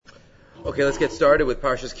Okay, let's get started with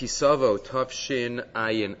Parshas Kisavo, Tavshin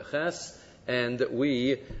Ayin Ches. And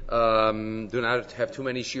we do not have too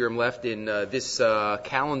many shiurim left in this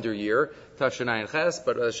calendar year, Tavshin Ayin Ches,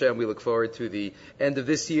 but Hashem, we look forward to the end of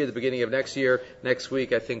this year, the beginning of next year. Next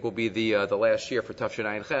week, I think, will be the last year for Tavshin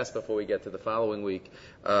Ayin Ches before we get to the following week,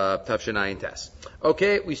 Tavshin Ayin Tes.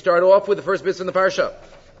 Okay, we start off with the first mitzvah in the Parsha,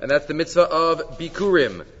 and that's the mitzvah of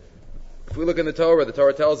Bikurim. If we look in the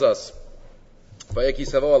Torah tells us, when we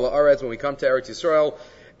come to Eretz Yisrael,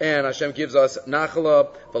 and Hashem gives us nachala,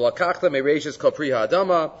 v'lakachta mereishis kol pri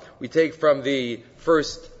ha'adama. We take from the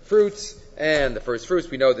first fruits, and the first fruits,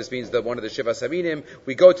 we know this means that one of the Shiva Saminim.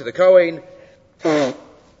 We go to the Kohen. The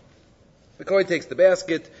Kohen takes the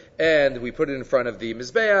basket, and we put it in front of the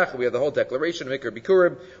Mizbeach. We have the whole declaration of Mikra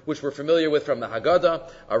Bikurim, which we're familiar with from the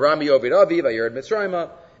Haggadah, Arami Ovid Aviv, Vayered Mitzrayma,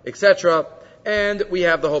 etc. And we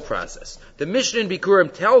have the whole process. The Mishnah in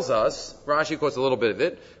Bikurim tells us, Rashi quotes a little bit of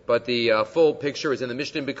it, but the full picture is in the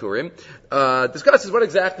Mishnah in Bikurim, discusses what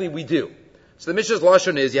exactly we do. So the Mishnah's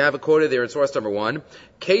lashon is, you have it quoted there in source number 1,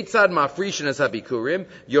 Keitzad mafrishin es habikurim,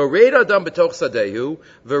 yored adam betoch sadehu,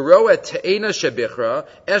 v'roa te'ena shebichra,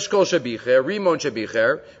 eshkol shebicher, rimon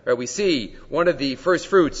shebicher. Right, we see one of the first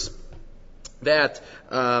fruits that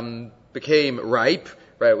became ripe.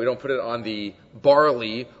 Right, we don't put it on the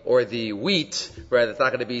barley or the wheat. Right, it's not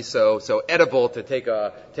going to be so edible to take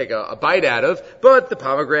a bite out of. But the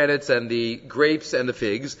pomegranates and the grapes and the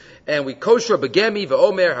figs, and we kosher begemi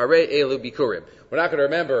ve'omer hare elu bikurim. We're not going to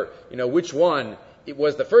remember, which one it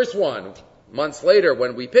was the first one. Months later,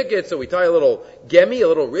 when we pick it, so we tie a little gemi, a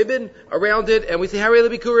little ribbon around it, and we say hare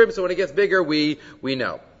elu bikurim. So when it gets bigger, we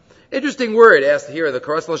know. Interesting word asked here. The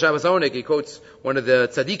Karas Shabbos Onik, he quotes one of the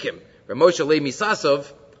tzaddikim. Moshe Le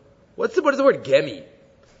Misasov, what is the word gemi? You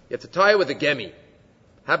have to tie it with a gemi.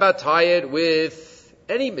 How about tie it with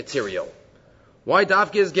any material? Why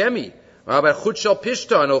dafke is gemi? How about chut shel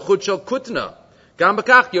pishtan or chut shel kutna? Gam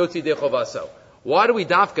b'kach yotzi dechovaso. Why do we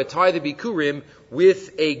dafka tie the bikurim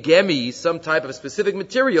with a gemi, some type of specific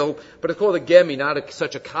material, but it's called a gemi, not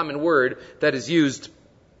such a common word that is used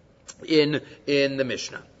in the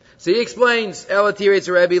Mishnah. So he explains, Elatir Eitz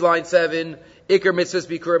Rebbe, line 7, Iker mitzvahs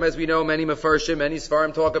bikurim, as we know, many mafarshim, many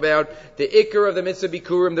svarim talk about. The Iker of the mitzvah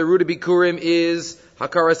bikurim, the root of bikurim is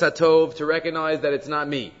hakaras hatov, to recognize that it's not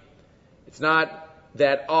me. It's not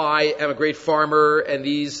that I am a great farmer and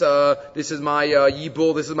this is my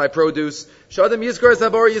yibul, this is my produce. Shadam yizkar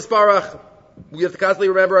zabor yisparach. We have to constantly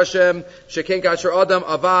remember Hashem. Sheken kasher adam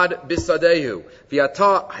avad bisadehu.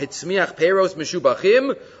 V'yata hitzmiach peros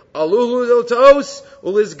meshubachim. Aluhu l'tos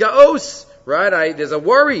ulizgaos. Right? There's a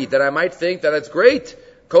worry that I might think that it's great.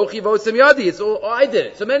 Kochi votzim yadi. It's all, I did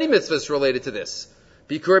it. So many mitzvahs related to this.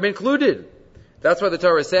 Bikurim included. That's why the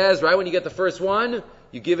Torah says, right, when you get the first one,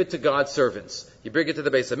 you give it to God's servants. You bring it to the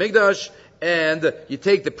Beis HaMikdash, and you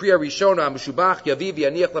take the Priya Rishona, Meshubach, Yaviv,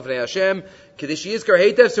 Yaniach, Lefnei Hashem, Kedesh Yizkar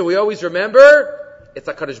Heitev, so we always remember, it's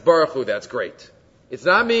HaKadosh Baruch Hu, that's great. It's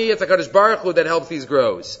not me, it's HaKadosh Baruch Hu that helps these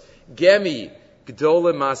grows. Gemi,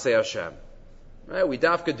 Gdolim Masei Hashem. Right, we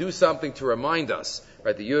dafka do something to remind us.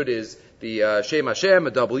 Right, the Yud is the Shem Hashem,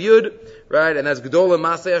 a double Yud, right, and that's Gdolim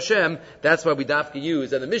Masei Hashem. That's why we dafka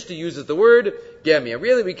use, and the Mishnah uses the word Gemi. And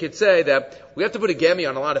really, we could say that we have to put a Gemi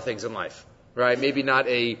on a lot of things in life. Right, maybe not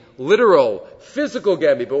a literal, physical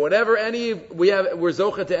Gemi, but whenever we're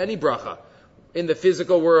zocha to any bracha in the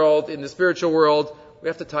physical world, in the spiritual world, we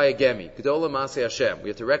have to tie a Gemi. Gdolim Masei Hashem. We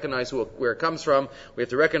have to recognize where it comes from. We have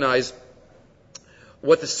to recognize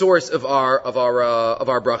what the source of our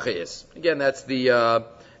bracha is. Again, that's the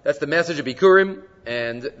message of Bikurim,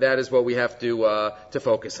 and that is what we have to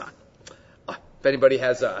focus on. If anybody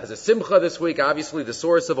has a simcha this week, obviously the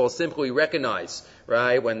source of all simcha we recognize,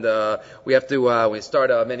 right? When we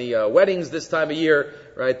start many weddings this time of year,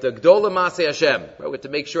 right? The Gdolim Masei Hashem, right? We have to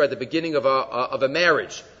make sure at the beginning of a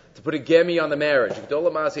marriage to put a gemi on the marriage.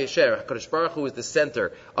 Gdolim Masei Hashem, HaKadosh Baruch Hu is the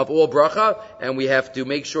center of all bracha, and we have to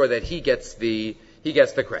make sure that He gets the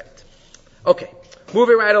credit. Okay,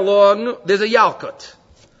 moving right along, there's a Yalkut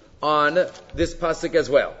on this pasuk as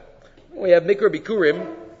well. We have Mikra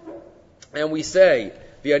Bikurim, and we say,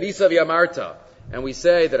 V'yanisa v'yamarta, and we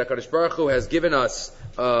say that HaKadosh Baruch Hu has given us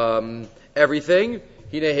everything.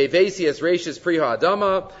 Hine hevesi es reishis pri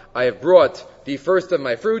ha'adama, I have brought the first of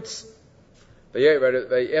my fruits.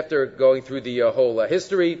 After going through the whole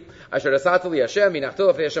history, Asher asata li Hashem,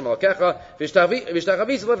 minachto lefnei Hashem alkecha,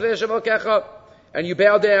 v'shtachavis lefnei Hashem alkecha. And you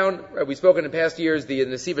bow down. Right, we've spoken in past years. The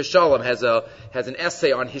Nesiva Shalom has an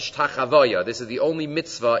essay on Hishtachavaya. This is the only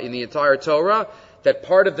mitzvah in the entire Torah that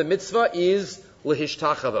part of the mitzvah is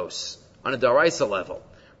lehishtachavos on a daraisa level.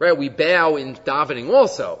 Right, we bow in davening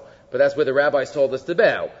also, but that's where the rabbis told us to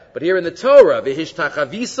bow. But here in the Torah,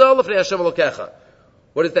 v'hishtachavisa l'fnei Hashem Elokecha,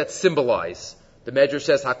 what does that symbolize? The Medrash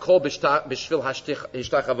says, Hakol b'shvil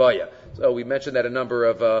hishtachavaya. So we mentioned that a number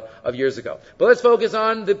of years ago. But let's focus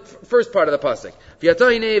on the first part of the pasuk. V'yata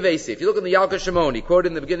hinei evesi. If you look in the Yalkut Shimoni, quoted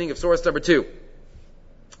in the beginning of source number 2,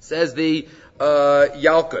 says the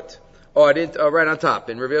Yalkut, right on top,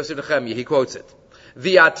 in Rav Yosef Nechemia, he quotes it.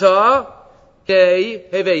 V'yata hinei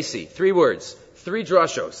evesi. 3 words. 3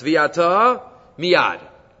 drashos. V'yata miyad.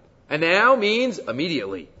 And now means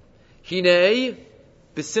immediately. Hinei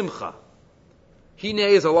b'simcha. Hine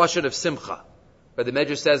is a lashon of simcha, but the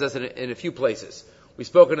Medrash says this in a few places. We've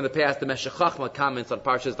spoken in the past, the Meshech Chachma comments on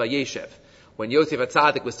Parshas Vayeshev. When Yosef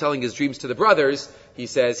HaTzadik was telling his dreams to the brothers, he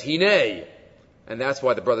says, Hine. And that's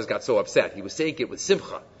why the brothers got so upset. He was saying it with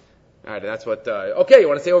simcha. Alright, that's what, okay, you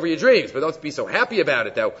want to say over your dreams, but don't be so happy about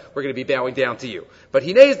it that we're going to be bowing down to you. But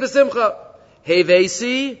Hine is the simcha.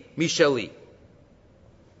 Hevesi mishali.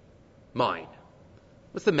 Mine.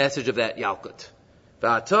 What's the message of that Yalkut?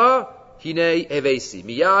 V'ata Hinei Hevesi,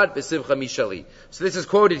 Miyad B'Simcha Mishali. So this is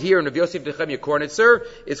quoted here in Rav Yosef Nechemia Kornitzer.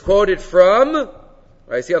 It's quoted from,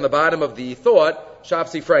 right, see on the bottom of the thought,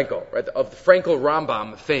 Shavsi Frankel, right, of the Frankel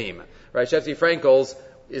Rambam fame. Right, Shavsi Frankel's,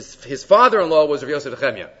 his father-in-law was Rav Yosef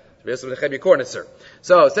Nechemia. Rav Yosef Nechemia Kornitzer.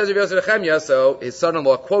 So it says Rav Yosef Nechemia, so his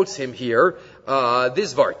son-in-law quotes him here,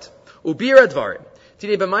 this vart. Ubir advarim.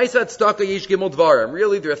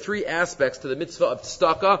 Really, there are 3 aspects to the mitzvah of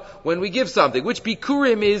tzedakah when we give something, which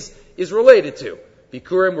Bikurim is related to.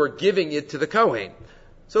 Bikurim, we're giving it to the Kohen.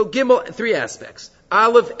 So Gimel, 3 aspects.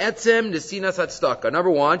 Aleph, etzem, nesinas tzedakah. Number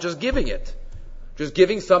 1, just giving it. Just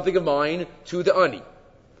giving something of mine to the ani.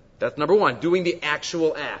 That's number 1, doing the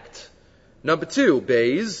actual act. Number 2,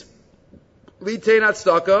 beis, litein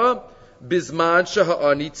tzedakah, bizman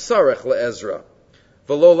shaha'ani tzarech le'ezra.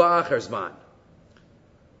 V'lo la'achar zman.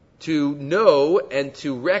 To know and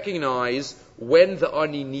to recognize when the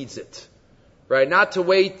ani needs it. Right? Not to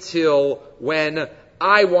wait till when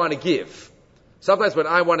I want to give. Sometimes when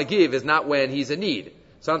I want to give is not when he's in need.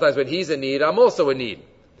 Sometimes when he's in need, I'm also in need.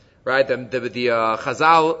 Right? The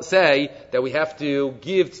Chazal say that we have to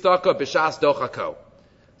give tzedakah b'shas dochako.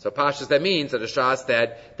 So pashas, that means that a shas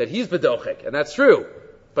that he's bedochik. And that's true.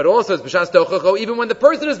 But also it's b'shas dochako even when the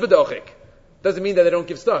person is bedochik. Doesn't mean that they don't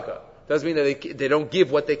give tzedakah. Doesn't mean that they don't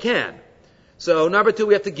give what they can. So number 2,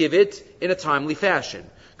 we have to give it in a timely fashion.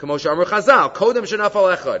 Before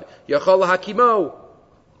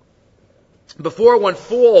one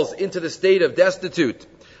falls into the state of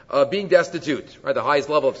being destitute, right? The highest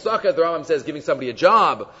level of tzedakah, the Rambam says giving somebody a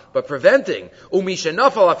job, but preventing. Once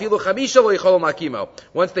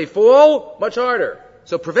they fall, much harder.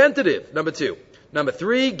 So preventative, number 2. Number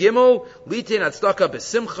 3, gimel, litin tzedakah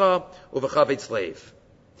besimcha uv'chaved slave.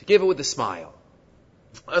 To give it with a smile.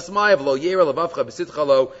 A smile of lo yera levavcha b'sitcha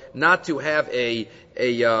lo, not to have a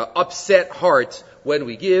upset heart when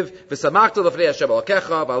we give. V'samachta lefnei Hashem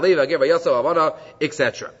Elokecha, v'alev ha'ger v'yasov avana,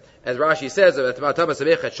 etc. As Rashi says, v'tamata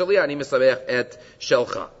mesamech et sheli, ani mesamech et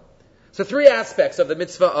shelcha. So 3 aspects of the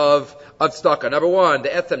mitzvah of tzedakah. Number 1, the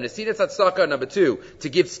etzem nesinas tzedakah. Number 2, to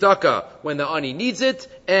give tzedakah when the ani needs it.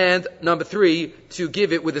 And number 3, to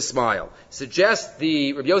give it with a smile. Suggests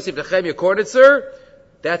the Rabbi Yosef Nechemia Kornitzer,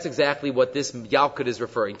 that's exactly what this Yalkut is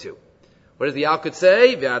referring to. What does the Yalkut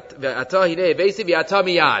say? V'ata hinei evesi v'ata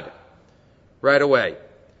miyad. Right away.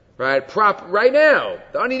 Right? Right now.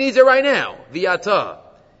 The ani needs it right now. V'ata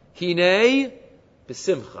hinei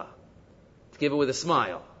b'simcha. To give it with a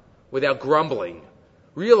smile. Without grumbling.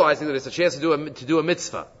 Realizing that it's a chance to do a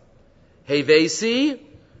mitzvah. Hevesi.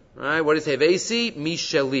 Right? What is hevesi?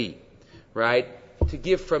 Mishali. Right? To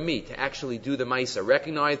give from me, to actually do the Maisa.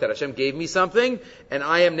 Recognize that Hashem gave me something, and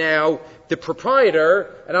I am now the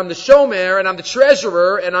proprietor, and I'm the shomer, and I'm the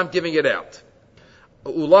treasurer, and I'm giving it out.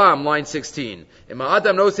 Ulam, line 16. Ima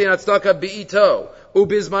adam no sein tzedakah bi'ito,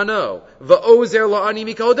 ubizmano, va'ozer la'ani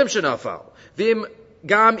mikodem shenafal. V'im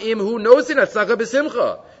gam im hu no sein tzedakah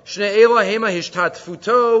b'simcha. Shnei ela hema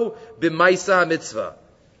hishtatfuto b'maisa mitzvah.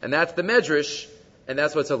 And that's the Medrash, and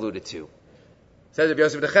that's what's alluded to. Says Rabbi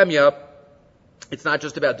Yosef Nechemia, it's not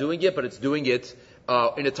just about doing it, but it's doing it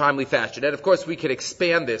in a timely fashion. And of course, we can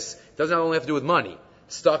expand this. It doesn't only have to do with money.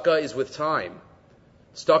 Tzedakah is with time.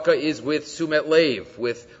 Tzedakah is with sumet lev,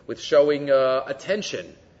 with showing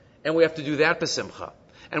attention. And we have to do that b'simcha.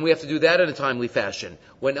 And we have to do that in a timely fashion.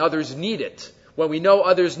 When others need it. When we know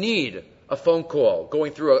others need a phone call,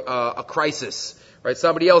 going through a crisis. Right?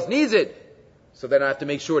 Somebody else needs it. So then I have to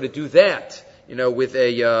make sure to do that, with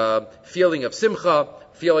a feeling of simcha,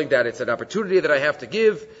 feeling that it's an opportunity that I have to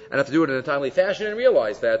give, and I have to do it in a timely fashion, and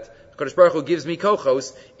realize that Kodesh Baruch Hu gives me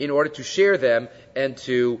kochos in order to share them and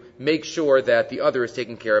to make sure that the other is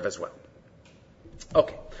taken care of as well.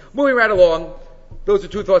 Okay, moving right along. Those are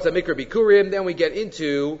two thoughts on Mikra Bikurim. Then we get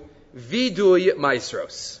into Vidui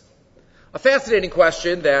Maisros. A fascinating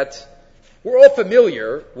question that we're all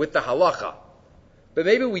familiar with the halacha, but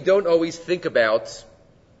maybe we don't always think about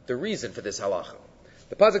the reason for this halacha.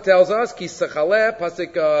 The pasuk tells us, Ki sachaleh,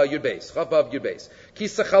 pasuk Yud Beis, Chavav Yud Beis. Ki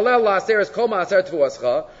sachaleh la'aser es kol ma'aser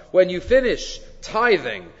tvuascha. When you finish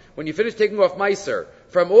tithing, when you finish taking off meiser,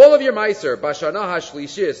 from all of your meiser, bashana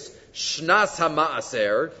hashlishis, shnas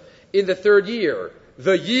ha'ma'aser, in the third year,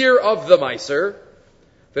 the year of the meiser,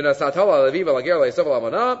 and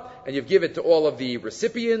you've given to all of the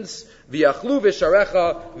recipients, v'yachlu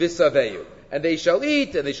v'sharecha v'saveyu. And they shall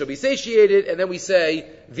eat, and they shall be satiated, and then we say,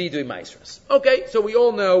 vidui maisros. Okay, so we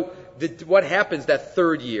all know what happens that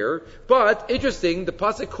third year, but interesting, the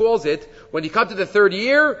pasuk calls it, when you come to the third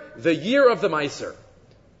year, the year of the meiser.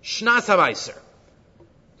 Shnas ha-meiser.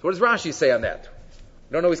 So what does Rashi say on that?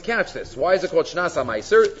 We don't always catch this. Why is it called Shnas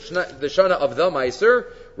ha-meiser? The Shana of the meiser.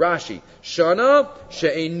 Rashi. Shana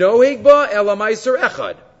she'ein noheg ba ela meiser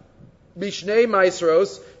echad. Bishnei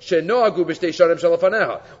Maisros shenoagu b'shtei shanim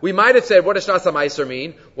shalafaneha. We might have said, what does Shnas HaMaiser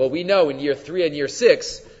mean? Well, we know in year 3 and year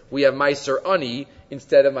 6, we have Maiser Ani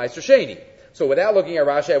instead of Maiser Sheni. So without looking at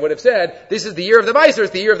Rashi, I would have said, this is the year of the Maiser,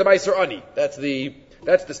 it's the year of the Maiser Ani. That's the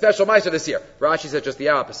special Maiser this year. Rashi said just the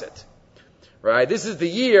opposite. Right? This is the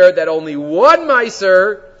year that only one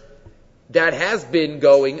Maiser that has been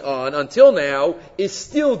going on until now is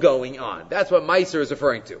still going on. That's what Meiser is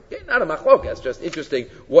referring to. Okay, not a machlokas, just interesting.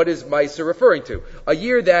 What is Meiser referring to? A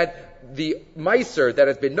year that the Meiser that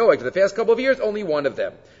has been Noeg for the past couple of years, only one of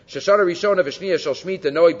them. Shoshana Rishona v'Shniya Shel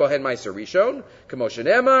Shmita Noeg Bohen Meiser Rishon, K'moshe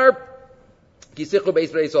Nemar, Kisichu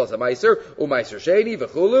Beis Bnei Yisrael Meiser, U'Meiser Sheni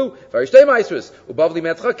v'Chulu, V'Arishtei Meisers, U'Bavli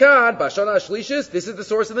Metchakan, Bashana Ashlishis. This is the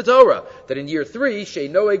source in the Torah that in year 3, Shei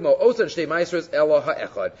Noeg Mo Osan Shtei Meisers Elo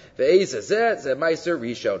HaEchad, Ve'ez Zeh Zeh Meiser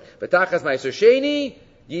Rishon, V'Tachas Meiser Sheni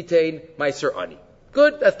Yitain Meiser Ani.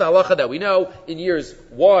 Good. That's the halacha that we know in years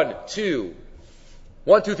 1, 2,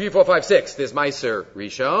 3, 4, 5, 6. There's Meiser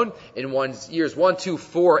Rishon. In years 1, 2,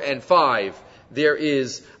 4, and 5, there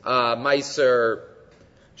is Meiser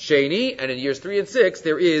Sheni, and in years 3 and 6,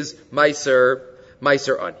 there is Meiser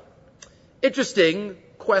Ani. Interesting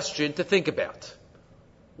question to think about.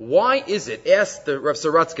 Why is it, asked the Rav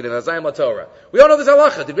Saratskin in Azayim LaTorah, we all know this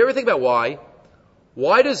halacha, did we ever think about why?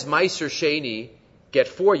 Why does Meiser Sheni get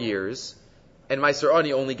 4 years, and Meiser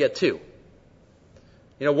Ani only get 2?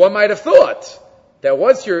 One might have thought that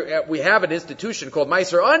once we have an institution called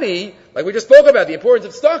Meiser Ani, like we just spoke about, the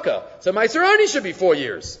importance of tzedakah, so Meiser Ani should be 4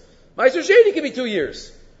 years. Meiser Sheni can be 2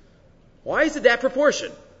 years. Why is it that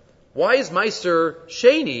proportion? Why is Meiser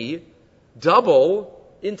Sheni double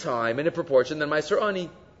in time and in proportion than Meiser Ani?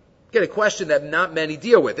 Get a question that not many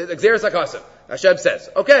deal with. Xeris HaKasim. Hashem says,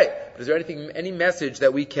 okay, but is there any message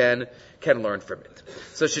that we can learn from it?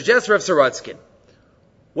 So suggests Rav Saratskin,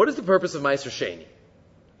 what is the purpose of Meiser Sheni?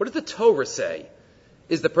 What does the Torah say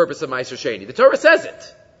is the purpose of Meiser Sheni? The Torah says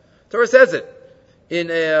it.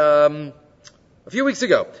 In a few weeks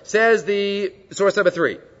ago. Says the source number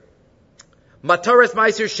 3. Mataras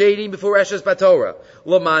Meiser Sheni before Eshes Batorah.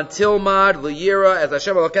 Laman Tilmad Liyira as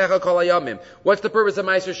Hashem Elokecha Kol Hayamim. What's the purpose of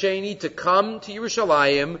Meiser Sheni? To come to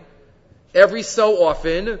Yerushalayim every so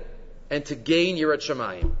often and to gain Yirat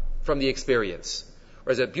Shamayim from the experience.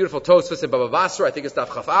 Or there's a beautiful Tosfos in Baba Basra, I think it's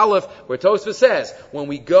Daf Chaf Aleph, where Tosfos says, when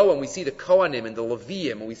we go and we see the Kohanim and the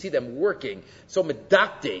Leviim, and we see them working so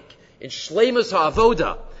medaktik in Shleimus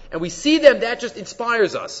HaAvoda, and we see them, that just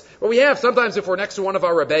inspires us. What we have, sometimes if we're next to one of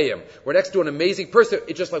our Rebbeim, we're next to an amazing person,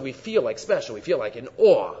 it's just like we feel like special, we feel like in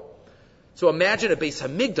awe. So imagine a Beis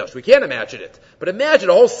Hamikdash, we can't imagine it, but imagine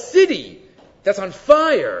a whole city that's on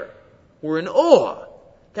fire. We're in awe.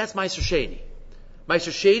 That's Meiser Sheni.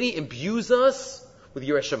 Meiser Sheni imbues us with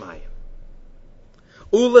Yiras Shamayim.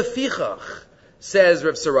 Ulefichach, says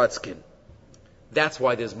Rav Saratskin, that's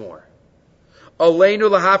why there's more. Aleinu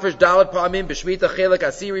lahafresh dalat pa'amim b'shmita chelak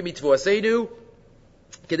asiri mitvuaseinu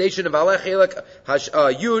kedei shenevaleh chelak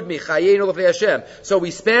yud michayenu l'fnei Hashem. So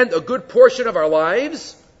we spend a good portion of our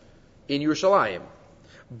lives in Yerushalayim.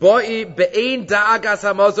 Be'ein da'agas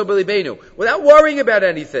hamazo b'libeinu, without worrying about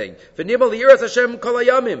anything. V'nimel liyiras Hashem kol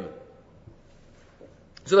hayamim.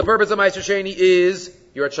 So the purpose of Meiser Sheni is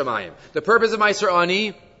Yirat Shamayim. The purpose of Meiser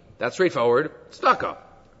Ani, that's straightforward, tzedakah.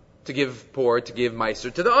 To give poor, to give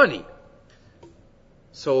Meiser to the Ani.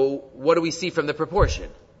 So what do we see from the proportion?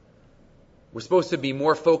 We're supposed to be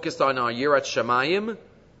more focused on our Yirat Shamayim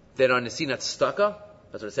than on Nesinat Tzedakah.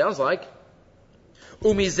 That's what it sounds like.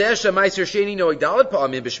 Umizeh shemaiser sheni noig daled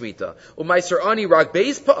pa'amim b'shmita. Umaiser ani rak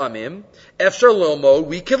beis pa'amim. Efshar lilmod,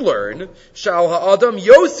 we can learn. Shal ha'adam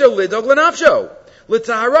yoser lidog l'nafsho.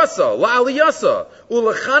 L'taharasa, la'aliyasa.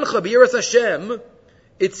 U'lechancha b'yiras Hashem.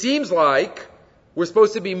 It seems like we're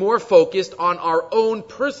supposed to be more focused on our own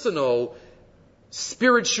personal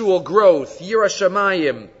spiritual growth. Yiras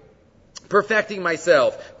shamayim. Perfecting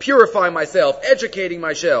myself, purifying myself, educating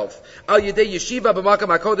myself. Al yedei yeshiva b'makam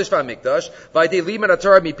hakodesh v'hamikdash, v'yedei liman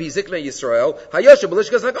haTorah mipi ziknei Yisrael, hayosher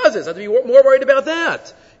b'lishkas hakazis. I have to be more worried about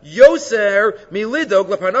that. Yoser milidog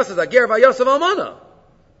leparnasas ager v'yosav almana.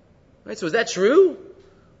 Right, so is that true?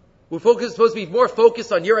 We're supposed to be more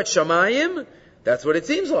focused on Yirat Shamayim? That's what it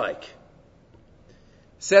seems like.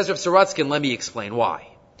 Says Rav Sorotzkin, let me explain why.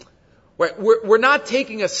 Right, we're not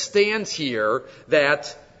taking a stance here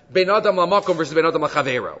that Ben Adam LaMakom versus Ben Adam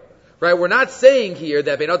LaChavero. Right? We're not saying here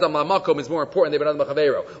that Ben Adam LaMakom is more important than Ben Adam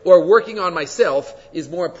LaChavero. Or working on myself is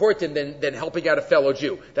more important than helping out a fellow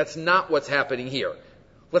Jew. That's not what's happening here.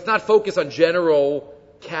 Let's not focus on general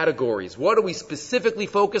categories. What are we specifically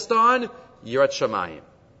focused on? Yirat Shamayim.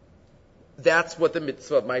 That's what the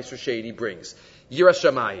mitzvah of Ma'aser Sheni brings. Yirat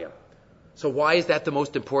Shamayim. So why is that the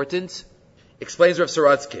most important? Explains Rav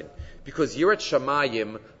Sorotzkin. Because Yirat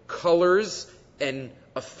Shamayim colors and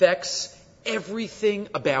affects everything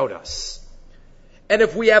about us. And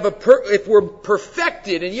if we're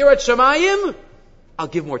perfected in Yirat Shamayim, I'll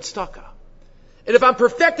give more tzedakah. And if I'm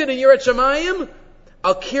perfected in Yirat Shamayim,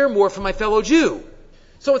 I'll care more for my fellow Jew.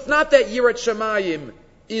 So it's not that Yirat Shamayim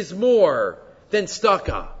is more than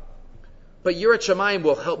tzedakah, but Yirat Shamayim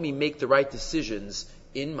will help me make the right decisions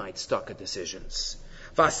in my tzedakah decisions.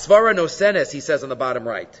 Vasvara nosenes, he says on the bottom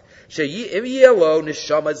right. She'yelo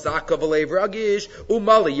neshama zaka v'leiv ragish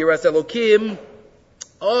umali yiras elokim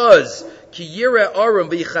oz ki yira arum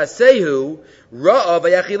v'yichasehu ra'a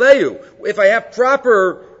v'yachilehu. If I have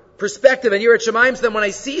proper perspective and Yirat Shamayim, then when I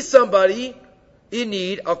see somebody in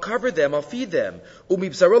need, I'll cover them, I'll feed them.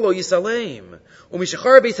 Umibsaro lo yisaleim.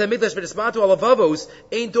 Umishachar beis hamikdash v'nismatu alavavos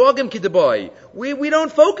ein dogim kidaboy. We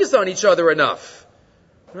don't focus on each other enough.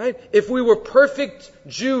 Right? If we were perfect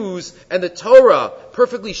Jews and the Torah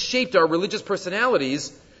perfectly shaped our religious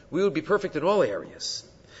personalities, we would be perfect in all areas.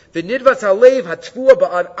 The nidvas halev hatfua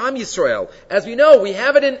ba'ad am Yisrael. As we know, we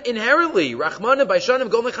have it inherently. Rachmanim, Baishanim,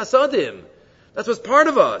 Golmei Chasadim. That's what's part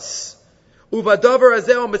of us. Uvadavar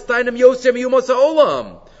azeh mitzaynim yosem yumos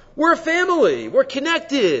ha'olam. We're a family. We're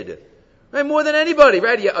connected. Right? More than anybody.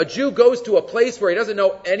 Right? A Jew goes to a place where he doesn't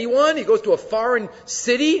know anyone. He goes to a foreign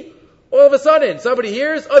city. All of a sudden, somebody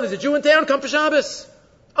hears, oh, there's a Jew in town, come for Shabbos.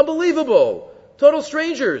 Unbelievable. Total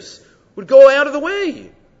strangers would go out of the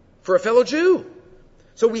way for a fellow Jew.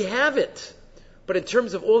 So we have it. But in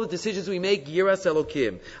terms of all the decisions we make, Yiras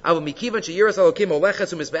Elokim.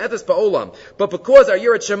 But because our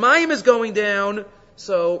Yirat Shamayim is going down,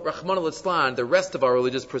 so Rachmana litzlan, the rest of our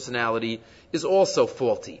religious personality is also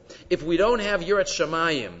faulty. If we don't have Yirat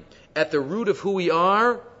Shamayim at the root of who we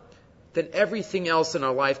are, then everything else in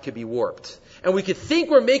our life could be warped. And we could think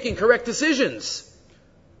we're making correct decisions,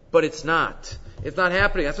 but it's not. It's not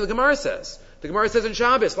happening. That's what the Gemara says. The Gemara says in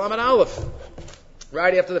Shabbos, Lamed Aleph,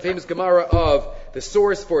 right after the famous Gemara of the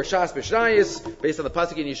source for Shas B'Shnayis, based on the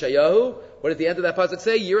pasuk in Yeshayahu. What does the end of that pasuk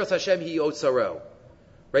say? Yiras Hashem hi otzaro.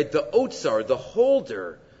 Right? The otzar, the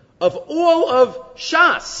holder of all of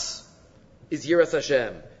Shas, is Yiras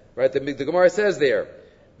Hashem. Right? The Gemara says there,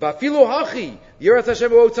 Vafilu hachi, Yiras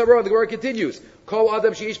Hashem otzaro. The Gemara continues, Kol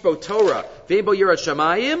adam sheish bo Torah, ve'im bo Yiras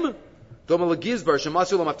Shamayim, doma legizbar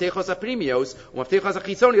shemasu lo maftechos aprimios, u'maftechos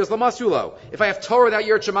achitzonios lo masulo. If I have Torah without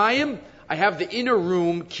Yiras Shamayim, I have the inner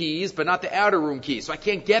room keys, but not the outer room keys, so I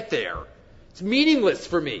can't get there. It's meaningless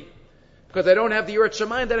for me, because I don't have the Yirat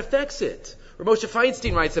Shamayim that affects it. Rav Moshe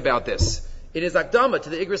Feinstein writes about this in his Akdama to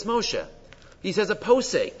the Igros Moshe. He says a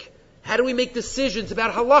posek. How do we make decisions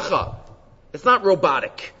about halacha? It's not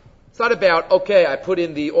robotic. It's not about, okay, I put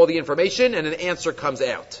in all the information and an answer comes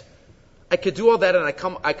out. I could do all that and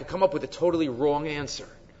I could come up with a totally wrong answer.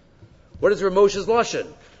 What is Rav Moshe's Lashon?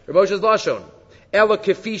 Rav Moshe's Lashon. Ela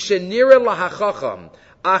kefi shenira lahachacham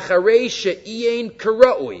acharei she'iein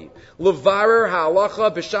karaui levarer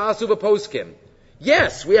ha'alacha b'shas u'v'poskim.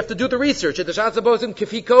 Yes, we have to do the research at the Shas Poskim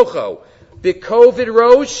kefi kocho b'kovid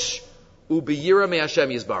rosh u'b'yira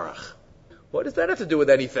me'Hashem yizbarach. What does that have to do with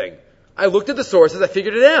anything? I looked at the sources, I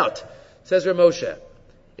figured it out. Says Rav Moshe,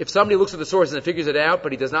 if somebody looks at the sources and figures it out,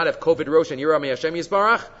 but he does not have kovid rosh and yira me'Hashem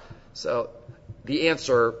yizbarach, so the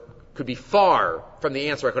answer could be far from the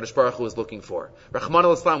answer HaKadosh Baruch Hu is looking for.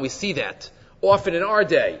 Rachmana litzlan, we see that often in our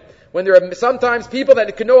day, when there are sometimes people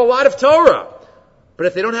that can know a lot of Torah, but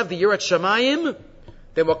if they don't have the Yirat Shamayim,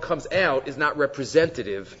 then what comes out is not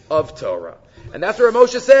representative of Torah. And that's what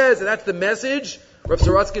Moshe says, and that's the message. Rav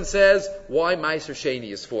Sorotzkin says why Meiser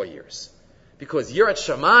Sheni is 4 years. Because Yirat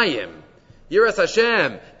Shamayim, Yiras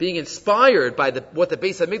Hashem, being inspired by what the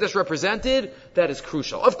Beis HaMikdash represented, that is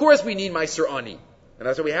crucial. Of course we need Meiser Ani, and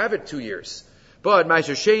that's why we have it 2 years. But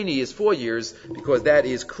Meiser Sheni is 4 years because that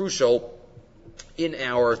is crucial in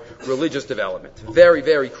our religious development. Very,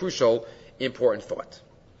 very crucial, important thought.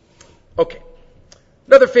 Okay.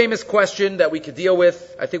 Another famous question that we could deal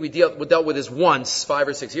with, I think we dealt with this once, 5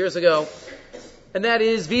 or 6 years ago, and that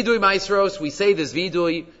is Vidui Maisros. We say this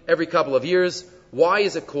Vidui every couple of years. Why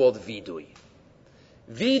is it called Vidui?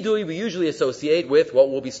 Vidui we usually associate with what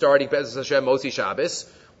we'll be starting, Bezos Hashem, Mosi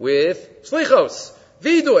Shabbos, with Slichos.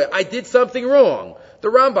 Vidui, I did something wrong. The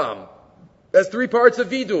Rambam has 3 parts of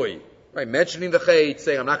Vidui. Right? Mentioning the Chait,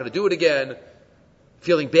 saying I'm not going to do it again,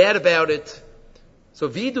 feeling bad about it. So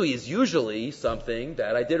Vidui is usually something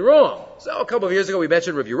that I did wrong. So a couple of years ago we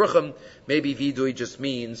mentioned Rav Yerucham. Maybe Vidui just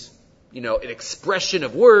means, an expression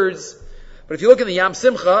of words. But if you look in the Yam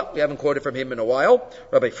Simcha, we haven't quoted from him in a while,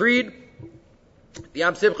 Rabbi Fried, the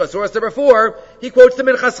Yam Simcha, source number 4, he quotes the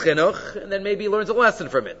Minchas Chinuch, and then maybe he learns a lesson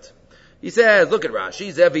from it. He says, look at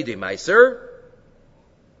Rashi, Zev Vidui Meiser,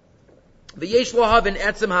 V'yesh lohav in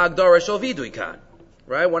etzem ha'agdara shel Vidui kan.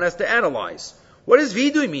 Right? One has to analyze. What does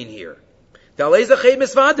Vidui mean here? What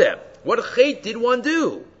chait did one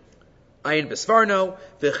do? Ayin besfarno,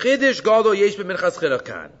 v'chidish gado yesh b'minchas chinuch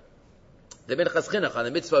kan. The Minchas Chinuch on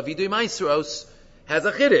the mitzvah of Vidui Maisros has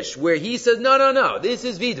a chiddush where he says, no, this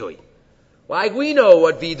is Vidui. Like we know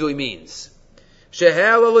what Vidui means.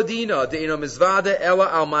 Shehel aladina de'ino mizvada ela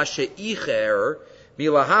al ma she'icher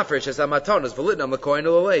milahafresh as amatonos v'litnam l'kohen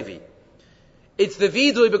u'levi. It's the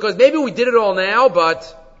Vidui because maybe we did it all now,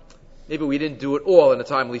 but maybe we didn't do it all in a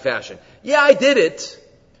timely fashion. Yeah, I did it,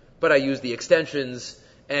 but I used the extensions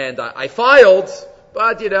and I filed,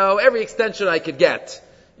 but every extension I could get,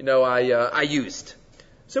 I used.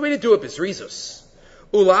 So we didn't do it bisrizus.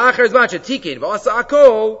 Ula'achar zman shetikin v'asa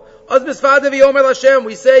akol az misvada v'yomer l'Hashem.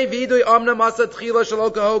 We say vidui amna masa tchila shelo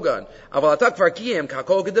kahogan aval atak farkiyem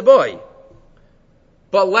kakol kedeboy.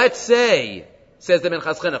 But let's say, says the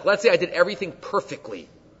Minchas Chinuch, let's say I did everything perfectly.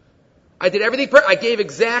 I did everything I gave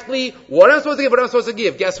exactly what I'm supposed to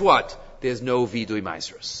give, Guess what? There's no vidui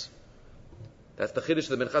maisrus. That's the chiddush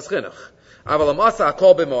of the Minchas Chinuch. Aval amasa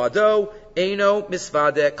akol b'moado eino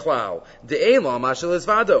misvade klau. De'ein lo mashal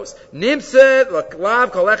izvados. Nimse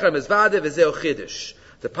laklav kol echad misvade v'zeo chiddush.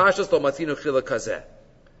 The pashas lo matzinu chila kazeh.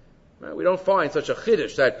 We don't find such a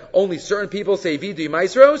chiddush that only certain people say vidui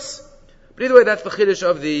maisros. But either way, that's the chiddush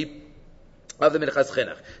of the Minchas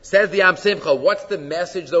Chinuch. Says the Am Simcha, what's the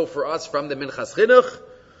message though for us from the Minchas Chinuch?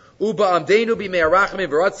 Uba amdeinu b'mei arachim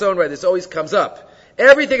v'ratzon, right? This always comes up.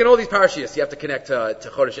 Everything in all these parshiyos you have to connect to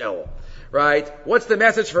Chodesh Elul, right? What's the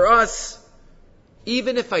message for us?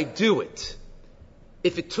 Even if I do it,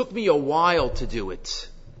 if it took me a while to do it,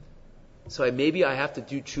 so maybe I have to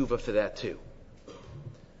do tshuva for that too.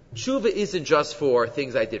 Tshuva isn't just for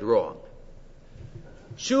things I did wrong.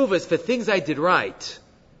 Tshuva is for things I did right,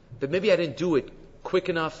 but maybe I didn't do it quick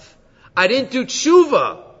enough. I didn't do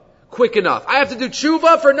tshuva quick enough. I have to do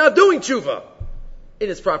tshuva for not doing tshuva in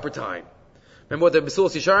its proper time. Remember what the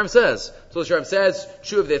Mesulas Yesharim says? Mesulas Yesharim says,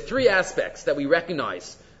 tshuva, there are 3 aspects that we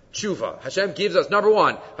recognize. Tshuva. Hashem gives us, number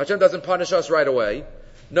 1, Hashem doesn't punish us right away.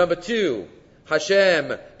 Number 2,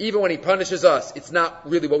 Hashem, even when He punishes us, it's not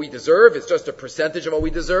really what we deserve, it's just a percentage of what we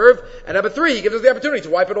deserve. And number 3, He gives us the opportunity to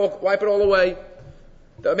wipe it all away.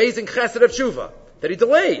 The amazing chesed of tshuva, that He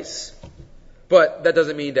delays. But that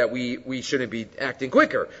doesn't mean that we shouldn't be acting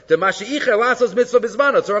quicker. The mashi'icher lasos mitzvah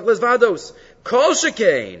bizmano tzorach lezvados kol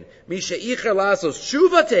shekain mishi'icher lasos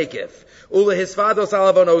tshuva taketh ule hisvados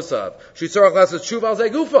alavonosav shitzorach lasos tshuva al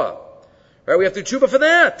zegufa. Right, we have to tshuva for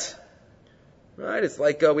that. Right, it's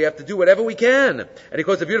like we have to do whatever we can. And he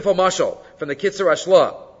quotes a beautiful mashal from the Kitzur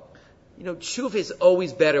Ashla. Tshuva is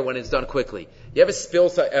always better when it's done quickly. You ever spill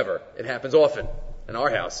ever? It happens often in our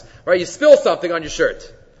house. Right, you spill something on your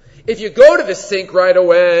shirt. If you go to the sink right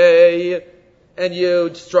away and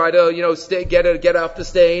you just try to, get off the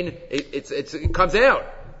stain, it comes out.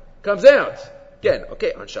 Again,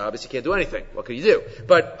 okay, on Shabbos you can't do anything. What can you do?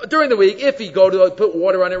 But during the week, if you go to put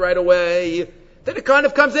water on it right away, then it kind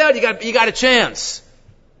of comes out. You got a chance.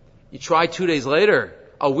 You try 2 days later,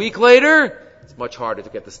 a week later, it's much harder to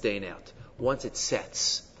get the stain out. Once it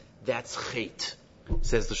sets, that's chait,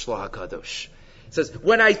 says the Shloach HaKadosh. It says,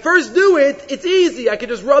 when I first do it, it's easy. I can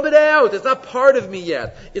just rub it out. It's not part of me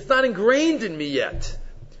yet. It's not ingrained in me yet.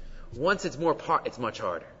 Once it's more part, it's much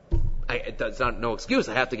harder. It's not no excuse.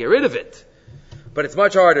 I have to get rid of it. But it's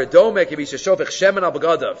much harder. Domek Yibisha Shofech Shemen al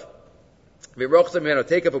Begadav. V'rochzem Yeno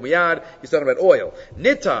take up a miyad. He's talking about oil.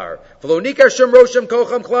 Nitar. V'lo nikar Shem Rosham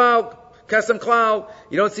Kocham Klal. Kesem Klal.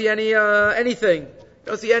 You don't see anything. You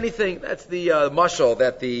don't see anything. That's the mashal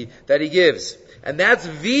that he gives. And that's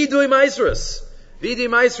Vidui Maisrus. Vidui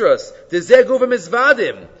Maisrus. Dezegu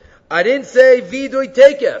v'mizvadim. I didn't say Vidui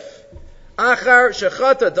Tekef. Achar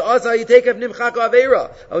shechata da'aza yitekef nimchaka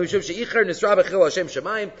aveira. Alishum sheicher nisra b'chil Hashem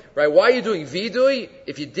shemayim. Right? Why are you doing vidui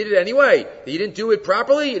if you did it anyway? You didn't do it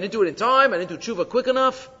properly. You didn't do it in time. I didn't do tshuva quick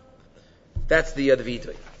enough. That's the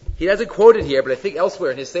vidui. He doesn't quote it here, but I think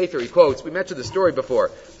elsewhere in his sefer he quotes. We mentioned the story before,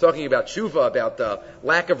 talking about tshuva, about the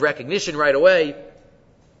lack of recognition right away.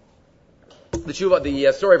 The tshuva,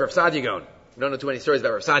 the story of Rav Sadia Gaon. We don't know too many stories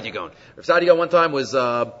about Rav Sadia Gaon. Rav Sadia Gaon one time was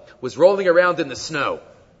rolling around in the snow.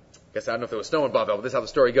 I guess I don't know if there was snow in Bavel, but this is how the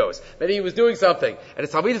story goes. Maybe he was doing something, and his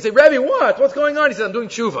Talmidim say, Rebbe, what? What's going on? He said, I'm doing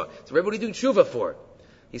tshuva. So Rebbe, what are you doing tshuva for?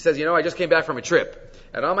 He says, I just came back from a trip.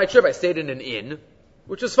 And on my trip, I stayed in an inn,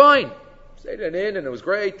 which was fine. Stayed in an inn, and it was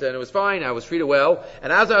great, and it was fine. I was treated well.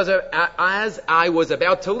 And as I was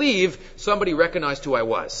about to leave, somebody recognized who I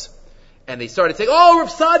was. And they started saying, oh, Rav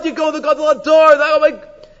Sadia Gaon, the Gadol Hador, oh my.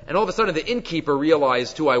 And all of a sudden, the innkeeper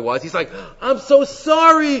realized who I was. He's like, I'm so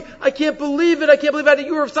sorry. I can't believe it. I can't believe it.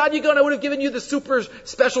 You were Rav Sadia Gaon. I would have given you the super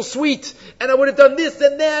special suite. And I would have done this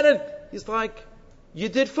and that. And he's like, you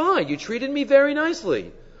did fine. You treated me very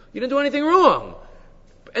nicely. You didn't do anything wrong.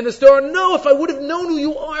 And the store, no, if I would have known who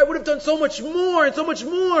you are, I would have done so much more and so much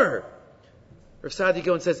more. Rav Sadia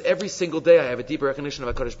Gaon says, every single day I have a deeper recognition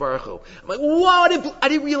of HaKadosh Baruch Hu. I'm like, wow, I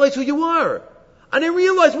didn't realize who you are. I didn't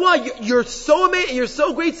realize why. You're so amazing. You're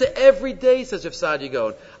so great. So every day, says Rav Sadia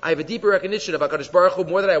Gaon, I have a deeper recognition of HaKadosh Baruch Hu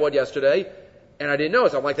more than I would yesterday. And I didn't know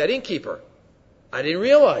it. So I'm like that innkeeper. I didn't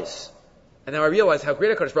realize. And now I realize how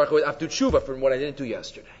great HaKadosh Baruch Hu is. I have to do tshuva from what I didn't do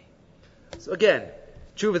yesterday. So again,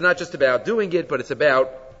 tshuva is not just about doing it, but it's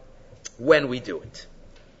about when we do it.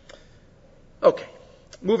 Okay.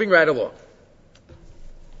 Moving right along.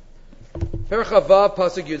 Perach Havav,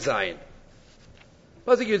 Pasuk Yud Zayin.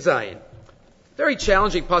 Pasuk Yud Zayin. Very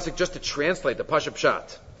challenging pasuk just to translate the Pashup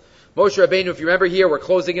Pshat. Moshe Rabbeinu, if you remember here, we're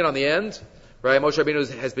closing in on the end. Right? Moshe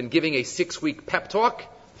Rabbeinu has been giving a 6-week pep talk,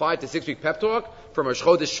 5 to 6 week pep talk, from Rosh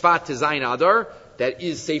Chodesh Shvat to Zayin Adar. That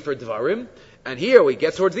is Sefer Devarim. And here we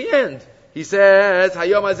get towards the end. He says,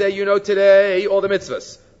 Hayom Hazeh, today, all the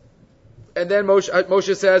mitzvahs. And then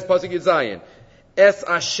Moshe says, pasuk Yud Zayin, Es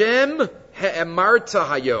Hashem he'emarta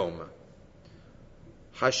hayom.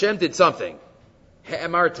 Hashem did something.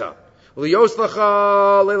 He'emarta. Next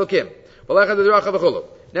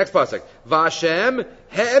pasuk. V'Hashem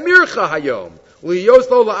he'emircha hayom.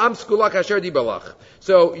 Liyoslo la'am skulak asher dibalach.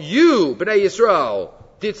 So you, Bnei Yisrael,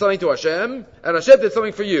 did something to Hashem, and Hashem did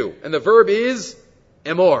something for you. And the verb is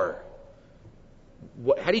emor.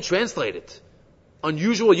 How do you translate it?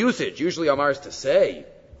 Unusual usage. Usually amar is to say.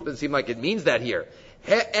 Doesn't seem like it means that here.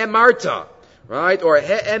 He'emarta, right? Or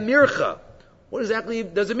he'emircha. What exactly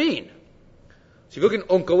does it mean? So you look in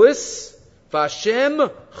Onkelos,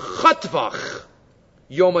 Vashem chatvach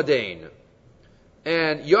yomadain.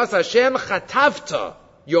 And Yos Hashem chatavta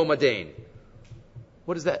yomadain.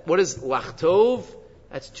 What is that? What is lachtov?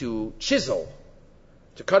 That's to chisel,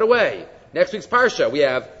 to cut away. Next week's parsha, we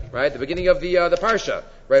have, right, the beginning of the parsha,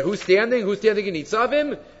 right? Who's standing? Who's standing in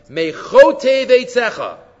Nitzavim? Mechote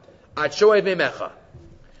veitzecha, ad shoed memecha.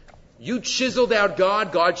 You chiseled out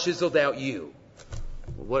God, God chiseled out you.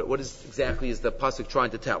 What exactly is the pasuk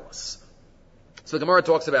trying to tell us? So the Gemara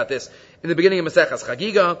talks about this in the beginning of Maseches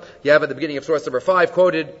Chagiga. You have at the beginning of source number 5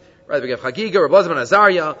 quoted, right at the beginning of Chagiga, Reb Elazar ben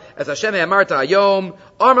Azariah, as Hashem e'amarta hayom,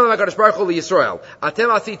 Amar l'HaKadosh Baruch Hu liYisrael, Atem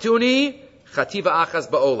asituni chativa achas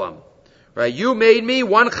ba'olam. Right, you made me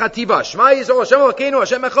one chativa. Shema Yisrael, Hashem Elokeinu,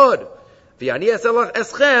 Hashem Echad. V'ani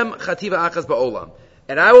eschem chativa achas ba'olam.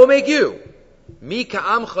 And I will make you, mi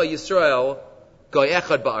ka'amcha Yisrael, goy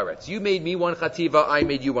echad ba'aretz. You made me one chativa, I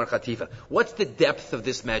made you one chativa. What's the depth of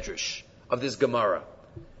this medrash, of this Gemara?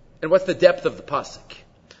 And what's the depth of the pasuk?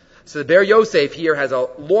 So the Ber Yosef here has a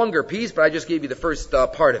longer piece, but I just gave you the first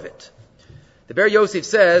part of it. The Ber Yosef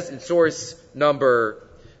says in source number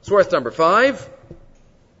 5,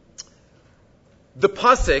 the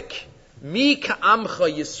pasuk, mi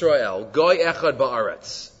ka'amcha Yisrael, goy echad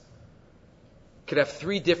ba'aretz, could have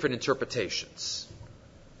 3 different interpretations.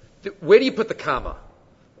 Where do you put the comma?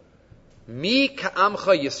 Mi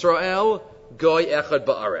ka'amcha Yisrael, goy echad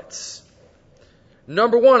ba'aretz.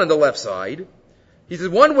 Number 1 on the left side, he says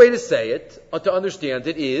one way to say it, to understand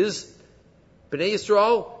it, is, Bnei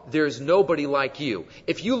Yisrael, there's nobody like you.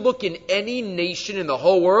 If you look in any nation in the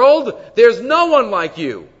whole world, there's no one like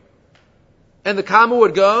you. And the comma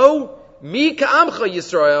would go, Mi ka'amcha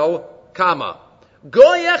Yisrael, kama.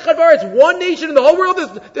 Goy echad ba'aretz, one nation in the whole world,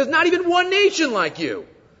 there's not even one nation like you.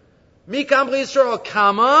 Mi ka'amcha Yisrael,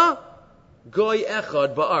 kama. Goy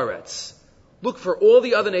echad ba'aretz. Look for all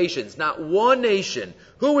the other nations, not one nation.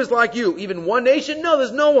 Who is like you? Even one nation? No,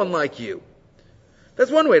 there's no one like you.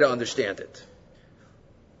 That's one way to understand it.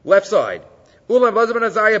 Left side. I'm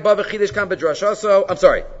sorry, the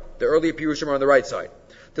earlier Pirushim are on the right side.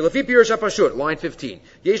 Line 15.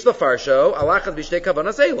 There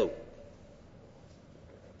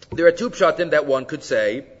are two pshatim that one could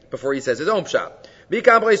say before he says his own pshat.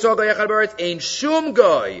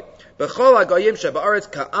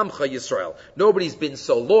 Nobody's been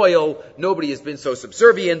so loyal. Nobody has been so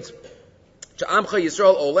subservient. Right?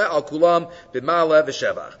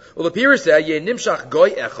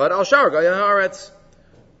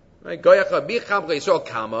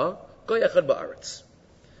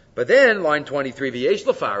 But then, line 23, v'yesh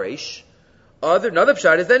l'farish, another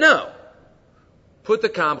pshat is that no. Put the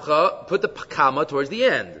kama towards the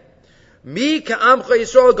end. Mi ka'amcha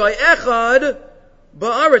Yisrael goy echad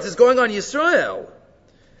ba'aretz is going on Yisrael.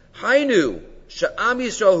 Hainu, sha'am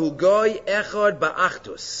Yisrael hu goy echad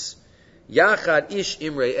ba'achtus. Yachad ish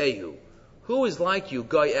imrei ehu. Who is like you,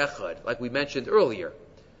 goy echad, like we mentioned earlier?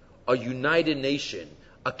 A united nation,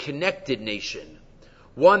 a connected nation,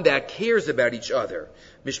 one that cares about each other.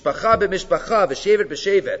 Mishpacha b'mishpacha, v'shevet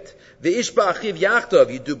b'shevet, v'ish ba'achiv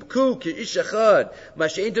yachtav, yidubku ki'ish echad,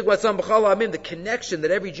 ma'she'in tugvatzam b'chal ha'amim, the connection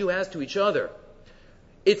that every Jew has to each other.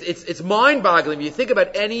 It's mind-boggling when you think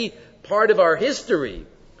about any part of our history,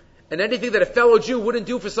 and anything that a fellow Jew wouldn't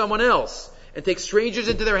do for someone else, and take strangers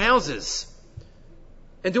into their houses,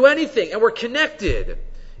 and do anything, and we're connected.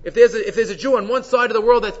 If there's a Jew on one side of the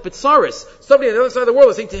world that's Bitsaris, somebody on the other side of the world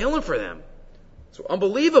is saying Tehillim for them. So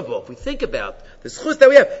unbelievable if we think about the schus that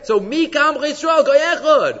we have. So Mi Ka'am Yisrael Goy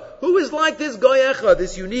Echad. Who is like this Goy Echad,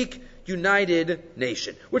 this unique, united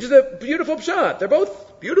nation? Which is a beautiful pshat. They're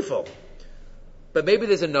both beautiful. But maybe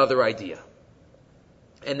there's another idea.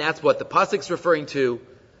 And that's what the Pasuk's referring to.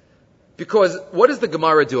 Because what does the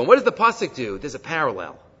Gemara do? And what does the Pasuk do? There's a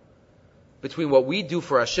parallel between what we do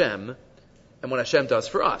for Hashem and what Hashem does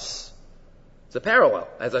for us. It's a parallel.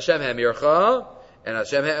 As Hashem ha'mircha, and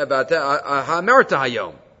Hashem ha'amarta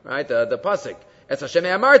hayom. Right? The Pasuk. It's Hashem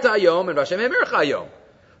ha'amarta hayom, and Hashem ha'amircha hayom.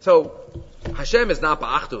 So, Hashem is not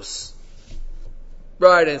ba'achdus.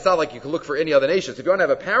 Right? And it's not like you can look for any other nations. If you want to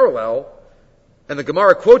have a parallel, and the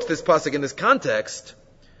Gemara quotes this Pasuk in this context,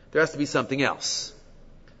 there has to be something else.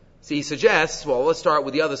 See, he suggests, well, let's start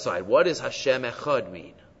with the other side. What does Hashem Echad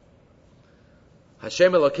mean?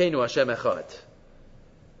 Hashem Elokeinu, Hashem Echad.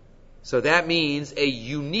 So that means a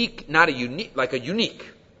unique, not a unique, like a unique.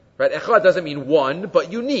 Right? Echad doesn't mean one,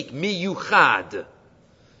 but unique. Miyuchad.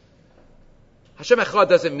 Hashem Echad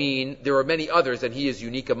doesn't mean there are many others and he is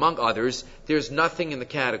unique among others. There's nothing in the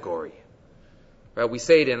category. Right? We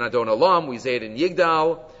say it in Adon Olam, we say it in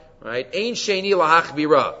Yigdal. Right? Ein sheni lahach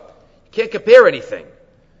bira. You can't compare anything.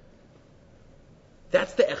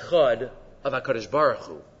 That's the Echad of HaKadosh Baruch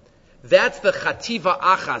Hu. That's the Chativa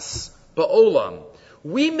Achas Ba'olam.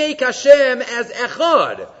 We make Hashem as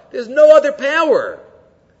Echad. There's no other power.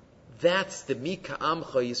 That's the Mika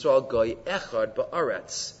Amcha Yisrael Goy Echad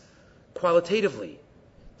Ba'aretz. Qualitatively,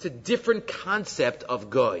 it's a different concept of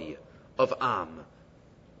Goy, of Am.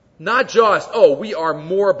 Not just, we are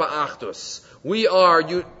more Ba'achdus.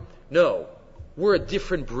 No, we're a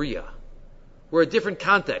different Bria. We're a different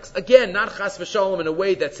context. Again, not Chas v'Shalom in a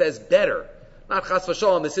way that says better. Not Chas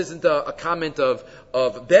v'Shalom. This isn't a comment of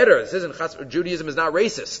better. This isn't Judaism is not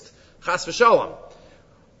racist. Chas v'Shalom.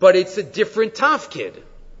 But it's a different tafkid.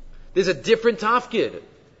 There's a different tafkid.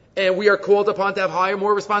 And we are called upon to have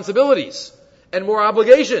more responsibilities, and more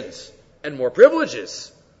obligations, and more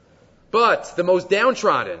privileges. But the most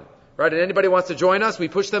downtrodden, right? And anybody wants to join us, we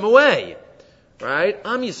push them away. Right?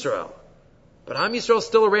 Am Yisrael. But Am Yisrael is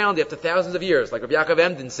still around after thousands of years, like Rav Yaakov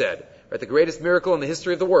Emden said. Right? The greatest miracle in the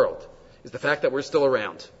history of the world is the fact that we're still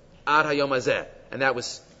around. Ad hayom hazeh. And that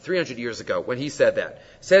was 300 years ago when he said that.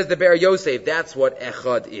 Says the Ber Yosef, that's what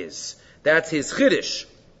Echad is. That's his chiddush.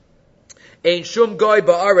 Ein shum goy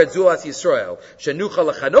ba'aretz zulas Yisrael,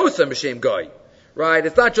 shenucha lechanosam b'shem goy. Right?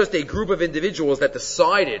 It's not just a group of individuals that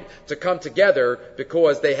decided to come together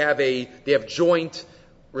because they have joint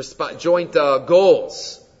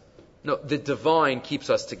goals. No, the divine keeps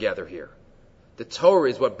us together here. The Torah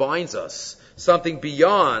is what binds us. Something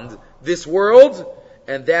beyond this world,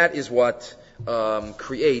 and that is what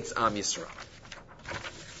creates Am Yisrael.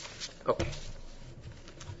 Okay.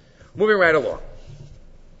 Moving right along.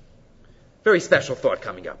 Very special thought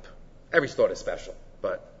coming up. Every thought is special,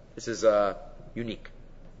 but this is unique.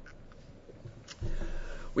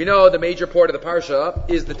 We know the major part of the parsha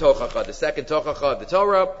is the Tochacha, the second Tochacha of the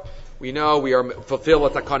Torah. We know we are fulfill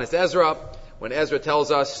Takanas Ezra, when Ezra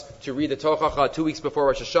tells us to read the Tochacha 2 weeks before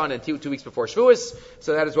Rosh Hashanah and 2 weeks before Shavuos.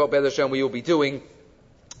 So that is what Be'ez Hashem we will be doing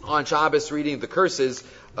on Shabbos, reading the curses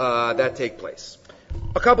that take place.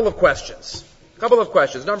 A couple of questions.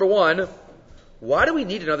 Number one, why do we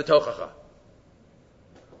need another Tochacha?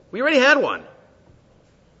 We already had one.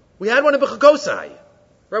 We had one in Bechukosai.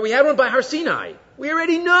 Right? We had one by Har Sinai. We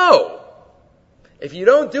already know. If you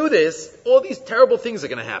don't do this, all these terrible things are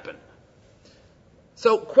going to happen.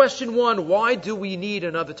 So, question one, why do we need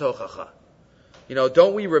another Tochacha?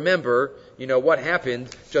 Don't we remember, what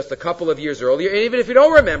happened just a couple of years earlier? And even if you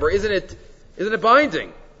don't remember, isn't it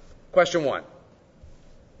binding? Question one.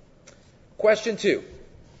 Question two.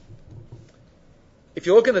 If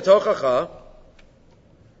you look in the Tochacha,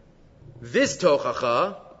 this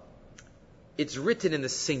Tochacha, it's written in the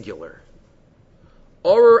singular.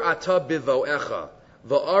 Orur ata bivoecha,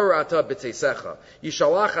 va'orur ata b'teisecha.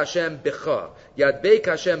 Yishalach Hashem bicha, yadbeik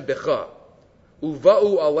Hashem bicha,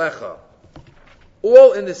 uva'u alecha.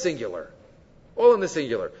 All in the singular.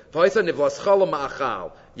 V'haisa nivlaschala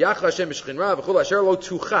ma'achal, yach Hashem mishchinra, v'chul asher lo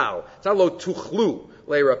tuchal. It's not lo tuchlu,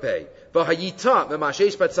 le'rapei. V'hayita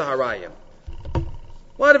me'mashesh bat saharayim. A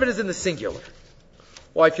lot of it is in the singular.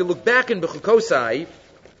 Well, if you look back in Bechukosai,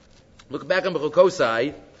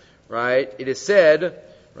 right, it is said,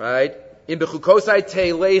 right, in Bechukosai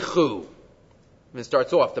Teilechu. And it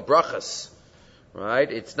starts off, the brachas,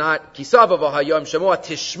 right? It's not, Kisava v'hayom shemoa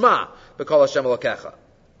tishma b'kol Hashem elokecha.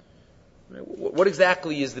 What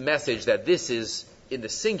exactly is the message that this is in the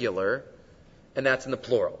singular, and that's in the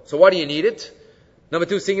plural? So why do you need it? Number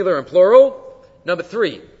two, singular and plural. Number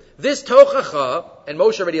three, this Tochacha, and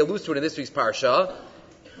Moshe already alludes to it in this week's parsha,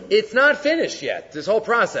 it's not finished yet, this whole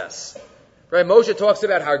process. Right? Moshe talks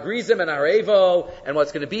about Har Grizim and Har Eval and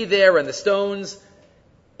what's going to be there and the stones.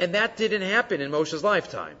 And that didn't happen in Moshe's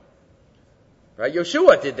lifetime. Right?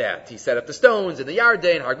 Yeshua did that. He set up the stones and the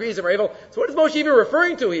Yarden, Har Grizim, Har Eval. So what is Moshe even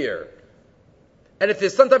referring to here? And if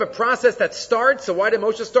there's some type of process that starts, so why did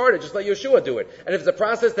Moshe start it? Just let Yeshua do it. And if it's a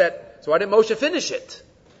process so why didn't Moshe finish it?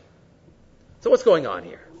 So what's going on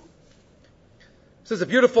here? This is a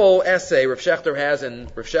beautiful essay Rav Shechter has in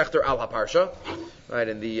Rav Shechter al HaParsha, right,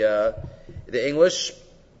 in the English.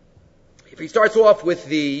 If he starts off with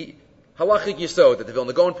the halachic yisod that the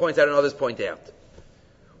Vilna Gaon points out and others point out.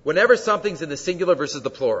 Whenever something's in the singular versus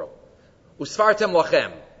the plural, usfartem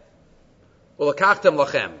lachem, ulakachtem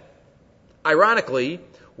lachem. Ironically,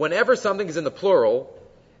 whenever something is in the plural,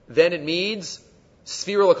 then it means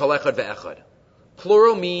sfira l'kol echad ve'echad.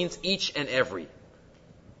 Plural means each and every.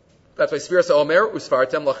 That's why Sfira Omer,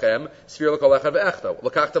 Usfartem Lachem, Sfira L'Kol Echad Ve'echad.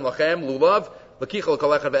 L'Kachtem Lachem, Lulav, L'Kicha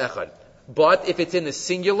L'Kol Echad Ve'echad. But if it's in the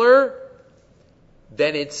singular,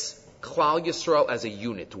 then it's Klal Yisrael as a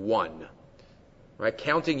unit, one. Right?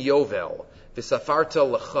 Counting Yovel, V'Safarta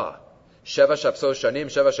L'Cha, Sheva Shapso Shanim,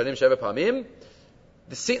 Sheva Pamim.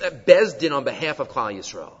 The Bezdin on behalf of Klal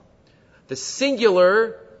Yisrael. The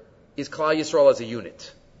singular is Klal Yisrael as a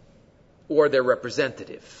unit, or their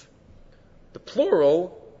representative. The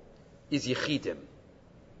plural is Yechidim.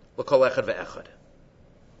 L'kol echad ve'echad.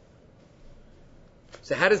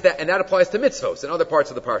 So how does that, and that applies to mitzvos and other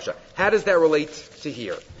parts of the parsha. How does that relate to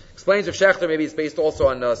here? Explains Rav Shechter, maybe it's based also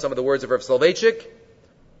on some of the words of Rav Soloveitchik.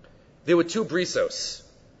 There were two brisos.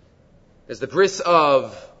 There's the bris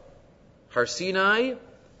of Har Sinai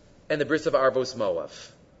and the bris of Arvos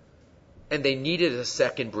Moav. And they needed a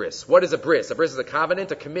second bris. What is a bris? A bris is a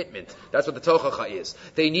covenant, a commitment. That's what the Tochacha is.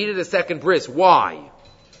 They needed a second bris. Why?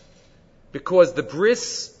 Because the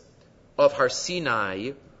bris of Har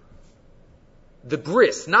Sinai, the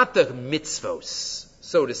bris, not the mitzvos,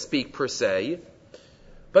 so to speak, per se,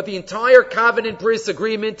 but the entire covenant, bris,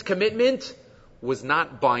 agreement, commitment, was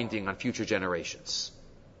not binding on future generations.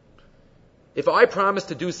 If I promise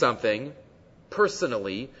to do something,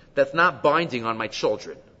 personally, that's not binding on my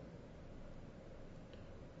children,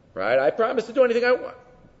 right? I promise to do anything I want.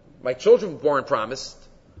 My children weren't promised.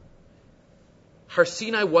 Har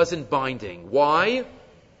Sinai wasn't binding. Why?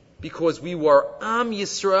 Because we were Am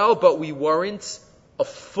Yisrael, but we weren't a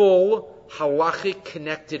full halachic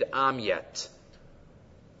connected Am yet.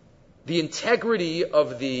 The integrity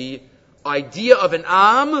of the idea of an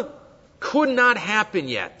Am could not happen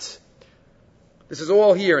yet. This is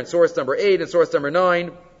all here in source number 8 and source number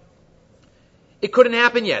 9. It couldn't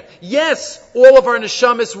happen yet. Yes, all of our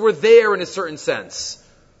neshamas were there in a certain sense.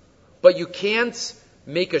 But you can't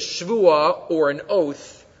make a shvuah or an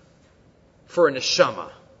oath for a neshama.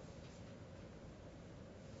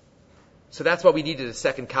 So that's why we needed a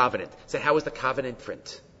second covenant. So how is the covenant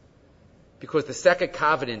different? Because the second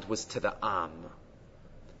covenant was to the Am,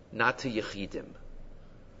 not to Yechidim.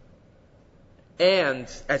 And,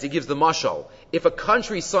 as he gives the mashal, if a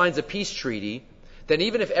country signs a peace treaty, then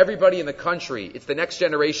even if everybody in the country, it's the next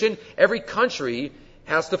generation, every country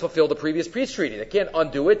has to fulfill the previous peace treaty. They can't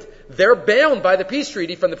undo it. They're bound by the peace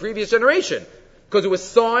treaty from the previous generation, because it was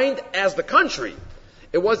signed as the country.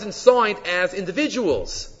 It wasn't signed as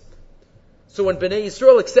individuals. So when Bnei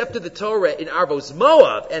Yisrael accepted the Torah in Arvos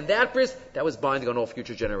Moav, and that bris, that was binding on all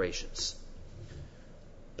future generations.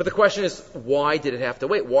 But the question is, why did it have to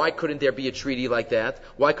wait? Why couldn't there be a treaty like that?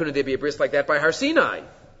 Why couldn't there be a bris like that by Har Sinai?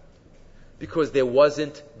 Because there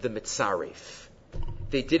wasn't the mitzaref.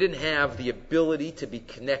 They didn't have the ability to be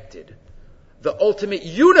connected. The ultimate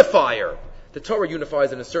unifier. The Torah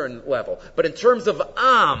unifies on a certain level. But in terms of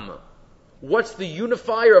Am, what's the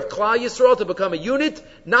unifier of Klal Yisrael to become a unit?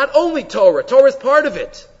 Not only Torah. Torah is part of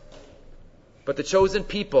it. But the chosen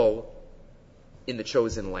people in the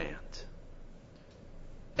chosen land.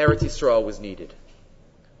 Eretz Yisrael was needed.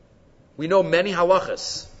 We know many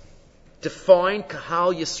halachas define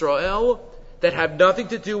Kahal Yisrael that have nothing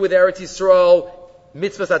to do with Eretz Yisrael,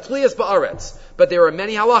 mitzvahs atliyas ba'aretz. But there are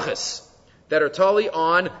many halachas that are totally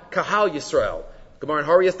on Kahal Yisrael. Gemara in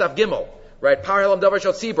Hariyas Daf Gimel, right? Par Helam Davar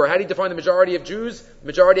Shel Tzibur. How do you define the majority of Jews? The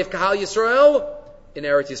majority of Kahal Yisrael? In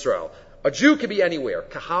Eretz Yisrael. A Jew can be anywhere.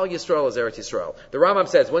 Kahal Yisrael is Eretz Yisrael. The Rambam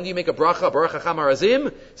says, when do you make a bracha? Baruch Hacham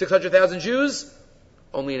Harazim? 600,000 Jews?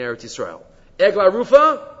 Only in Eretz Yisrael. Egla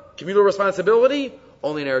Rufa? Communal responsibility?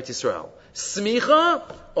 Only in Eretz Yisrael. Smicha?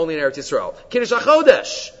 Only in Eretz Yisrael. Kiddush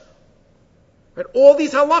HaChodesh? Right? All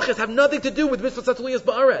these halachas have nothing to do with mitzvot satuliyas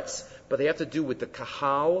ba'aretz, but they have to do with the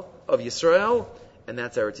kahal of Yisrael, and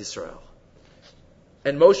that's Eretz Yisrael.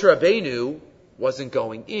 And Moshe Rabbeinu wasn't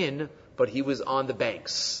going in, but he was on the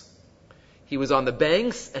banks. He was on the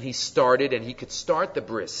banks, and he started, and he could start the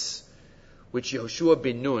bris, which Yehoshua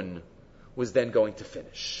ben Nun was then going to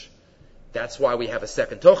finish. That's why we have a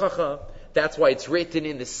second tochacha. That's why it's written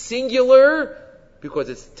in the singular, because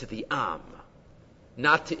it's to the Am,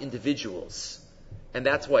 not to individuals. And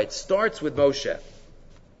that's why it starts with Moshe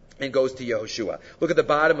and goes to Yehoshua. Look at the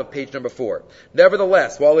bottom of page number 4.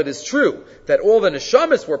 Nevertheless, while it is true that all the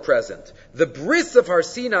neshamas were present, the bris of Har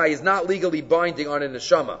Sinai is not legally binding on a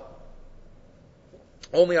neshama,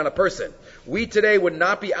 only on a person. We today would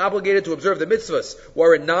not be obligated to observe the mitzvahs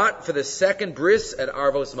were it not for the second bris at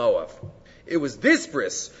Arvos Moav. It was this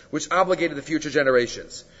bris which obligated the future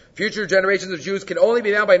generations. Future generations of Jews can only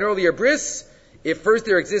be bound by an earlier bris if first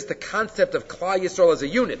there exists the concept of Klal Yisrael as a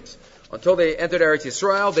unit. Until they entered Eretz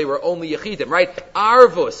Yisrael, they were only Yechidim, right?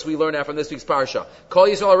 Arvus, we learn that from this week's Parsha. Kol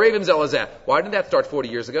Yisrael Ravim Zelazeh. Why didn't that start 40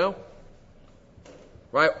 years ago?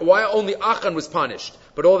 Right? Why only Achan was punished?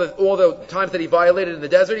 But all the times that he violated in the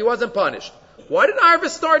desert, he wasn't punished. Why did Arvus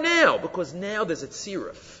start now? Because now there's a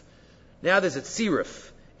tziruf. Now there's a tziruf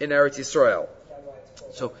in Eretz Yisrael.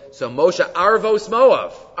 So Moshe, Arvos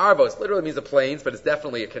Moav. Arvos literally means the plains, but it's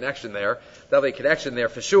definitely a connection there. Definitely a connection there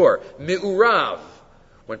for sure. Mi'urav,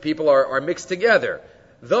 when people are mixed together.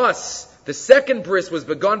 Thus, the second bris was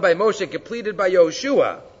begun by Moshe and completed by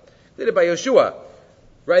Yehoshua.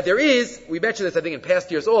 Right, we mentioned this I think in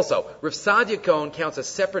past years also. Rav Sadia Cohen counts a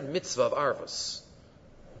separate mitzvah of Arvos.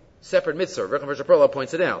 Separate mitzvah. Rav Moshe Perla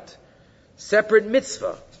points it out. Separate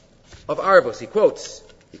mitzvah of Arvos. He quotes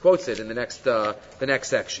it in the next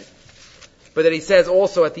section. But then he says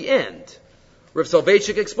also at the end, Rav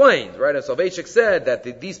Soloveitchik explained, right? Rav Soloveitchik said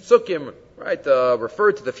that these psukim, right,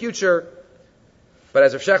 referred to the future. But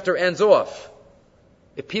as Rav Shechter ends off,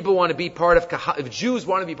 if people want to be part of if Jews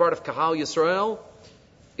want to be part of Kahal Yisrael,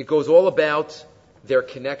 it goes all about their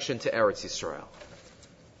connection to Eretz Yisrael.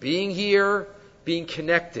 Being here, being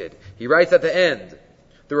connected. He writes at the end,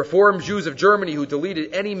 the Reformed Jews of Germany who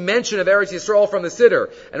deleted any mention of Eretz Yisrael from the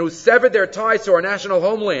Siddur and who severed their ties to our national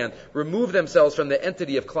homeland remove themselves from the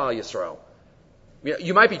entity of Klal Yisrael.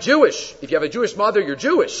 You might be Jewish. If you have a Jewish mother, you're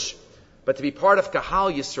Jewish. But to be part of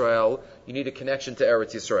Kahal Yisrael, you need a connection to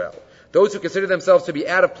Eretz Yisrael. Those who consider themselves to be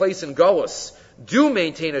out of place in Golus do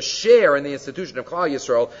maintain a share in the institution of Klal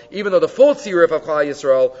Yisrael, even though the full tziruf of Klal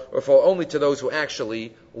Yisrael refer only to those who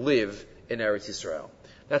actually live in Eretz Yisrael.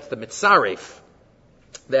 That's the mitzaref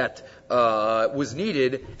that was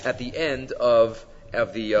needed at the end of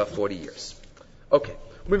the 40 years. Okay,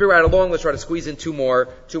 moving right along, let's try to squeeze in two more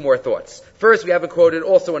thoughts. First, we haven't quoted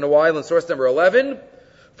also in a while in source number 11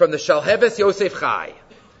 from the Shalheves Yosef Chai.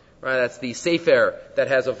 Right, that's the sefer that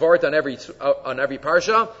has a vart on every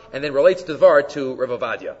parsha, and then relates to the vart to Rav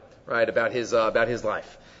Ovadia, right, about his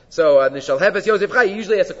life. So the Shalheves Yosef Chai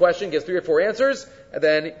usually asks a question, gives 3 or 4 answers, and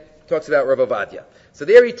then talks about Rav Ovadia. So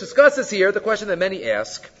there he discusses here the question that many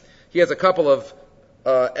ask: He has a couple of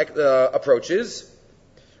approaches.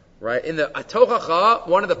 Right? In the Atochacha,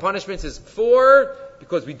 one of the punishments is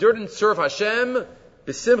because we didn't serve Hashem,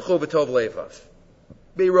 b'simcha v'tov levav.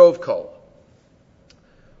 Be'rov kol.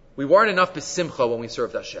 We weren't enough b'simcha when we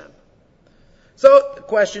served Hashem. So the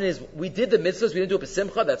question is, we did the mitzvahs, we didn't do it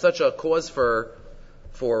b'simcha, that's such a cause for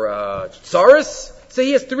tsaris? So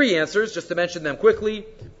he has three answers, just to mention them quickly.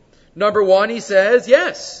 Number one, he says,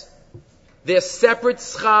 yes. There's separate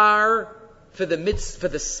schar for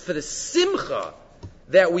the simcha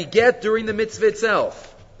that we get during the mitzvah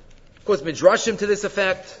itself. Of course, midrashim to this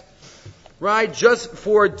effect, right? Just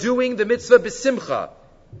for doing the mitzvah b'simcha,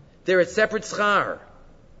 there is separate schar.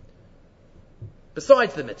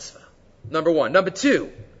 Besides the mitzvah. Number one. Number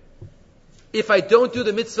two, if I don't do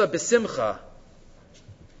the mitzvah b'simcha,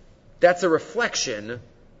 that's a reflection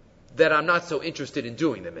that I'm not so interested in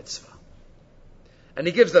doing the mitzvah. And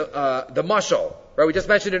he gives the mashal, right? We just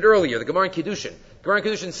mentioned it earlier, the Gemara in Kiddushin. Gemara in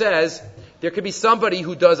Kiddushin says, there could be somebody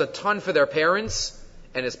who does a ton for their parents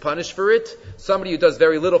and is punished for it, somebody who does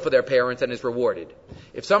very little for their parents and is rewarded.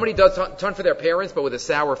 If somebody does a ton for their parents but with a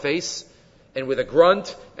sour face, and with a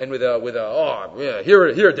grunt, and with a oh, yeah,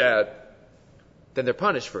 here, Dad, then they're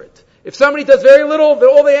punished for it. If somebody does very little, they're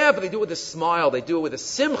all they have, but they do it with a smile, they do it with a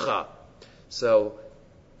simcha. So,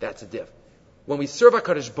 that's a diff. When we serve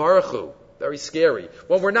HaKadosh Baruch Hu, very scary.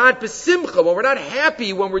 When we're not besimcha, when we're not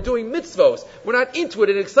happy, when we're doing mitzvos, we're not into it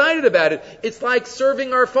and excited about it, it's like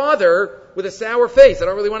serving our Father with a sour face. I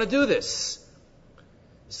don't really want to do this.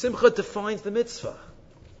 Simcha defines the mitzvah.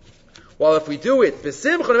 Well, if we do it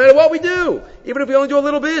besimcha, no matter what we do, even if we only do a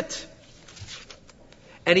little bit.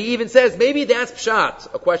 And he even says, maybe that's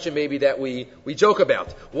pshat, a question maybe that we joke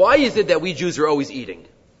about. Why is it that we Jews are always eating?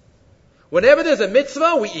 Whenever there's a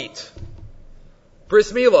mitzvah, we eat.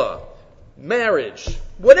 Bris milah, marriage,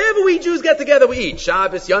 whatever we Jews get together, we eat.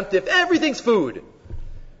 Shabbos, Yontif, everything's food.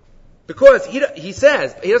 Because he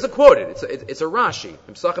says, he doesn't quote it, it's a Rashi,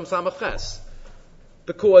 Psachim Samach Ches.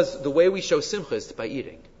 Because the way we show simcha is by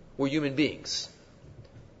eating. We're human beings.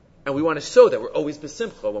 And we want to show that we're always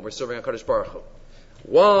besimcha when we're serving HaKadosh Baruch Hu.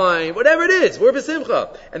 Wine, whatever it is, we're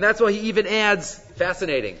besimcha. And that's why he even adds,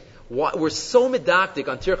 fascinating, we're so medactic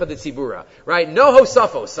on Tircha de Tzibura, right? No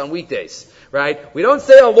hosafos on weekdays, right? We don't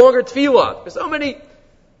say a longer tefillah. There's so many,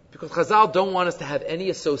 because Chazal don't want us to have any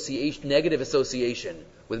association, negative association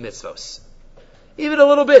with mitzvos. Even a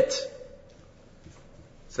little bit.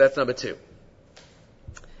 So that's number two.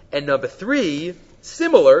 And number three,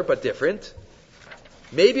 similar but different.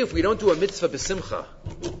 Maybe if we don't do a mitzvah b'simcha,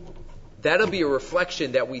 that'll be a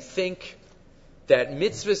reflection that we think that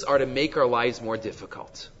mitzvahs are to make our lives more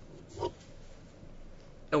difficult.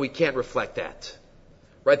 And we can't reflect that.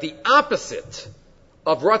 Right? The opposite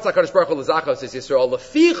of Ratzah HaKadosh Baruch Hu l'zachos is Yisrael,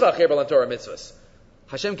 leficha cher b'lan Torah mitzvahs.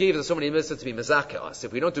 Hashem gave us so many mitzvahs to be mezakeh us.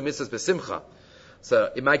 If we don't do mitzvahs b'simcha,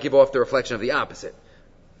 so it might give off the reflection of the opposite.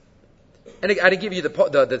 And I didn't give you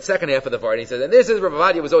the second half of the Vart. He says, and this is Rav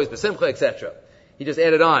Avadia was always b'simcha, etc. He just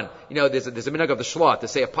added on. You know, there's a minhag of the Shlot to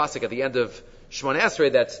say a pasuk at the end of Shemona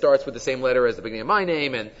Esrei that starts with the same letter as the beginning of my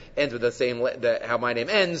name and ends with the same how my name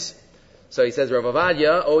ends. So he says Rav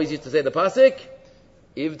Avadia always used to say the pasuk,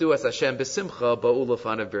 Ivdu as Hashem b'simcha ba'u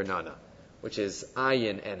lefanav birnana, which is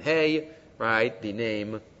ayin and hey, right? The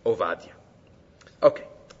name Ovadia. Okay.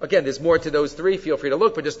 Again, there's more to those three. Feel free to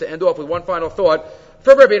look, but just to end off with one final thought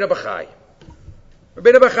from Rabbeinu Bachai.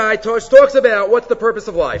 Rabbeinu Bachai talks about what's the purpose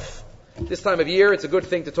of life. This time of year, it's a good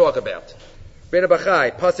thing to talk about. Rabbeinu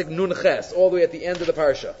Bachai, Pasuk Nun Ches, all the way at the end of the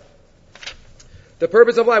parsha. The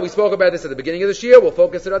purpose of life, we spoke about this at the beginning of the Shir, we'll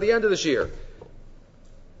focus it at the end of the Shir.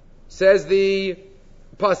 Says the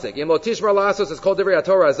Pasuk, Im lo tishmar la'asos es kol divrei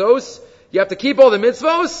haTorah azos, you have to keep all the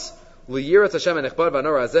mitzvos, liyiras Hashem enechbad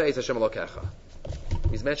v'anor hazeh es Hashem elokecha.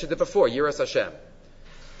 He's mentioned it before, Yiras Hashem.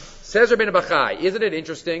 Says Rabbeinu Bachai, isn't it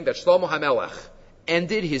interesting that Shlomo HaMelech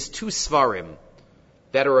ended his two svarim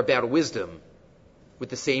that are about wisdom with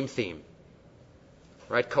the same theme?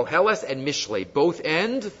 Right? Koheles and Mishlei both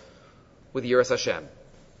end with Yiras Hashem.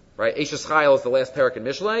 Right? Eishes Chayil is the last parak in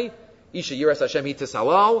Mishlei. Isha Yiras Hashem Hitis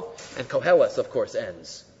Halal. And Koheles, of course,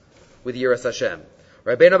 ends with Yiras Hashem.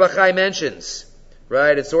 Rabbeinu Bachai mentions,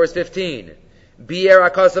 right, in source 15, Bi'er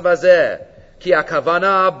HaKosav Hazeh, Ki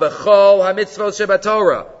HaKavana B'chol HaMitzvot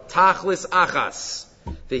Shebatorah, Tachlis Achas,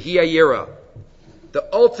 V'hi HaYira.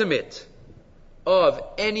 The ultimate of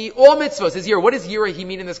all mitzvahs is Yira. What does Yira he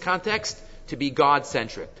mean in this context? To be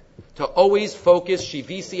God-centric. To always focus,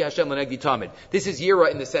 Shivisi Hashem L'negdi Tamid. This is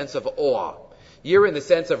Yira in the sense of awe. Yira in the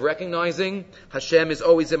sense of recognizing Hashem is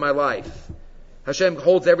always in my life. Hashem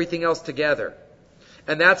holds everything else together.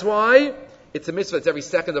 And that's why it's a mitzvah, it's every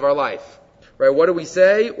second of our life. right? What do we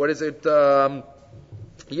say? What is it?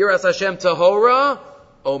 Yiras Hashem tahora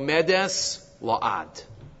omedes la'ad.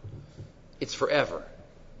 It's forever.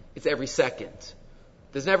 It's every second.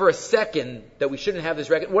 There's never a second that we shouldn't have this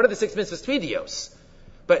record. One of the 6 mitzvahs tvidios.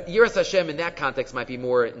 But Yiras Hashem in that context might be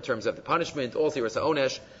more in terms of the punishment, also Yiras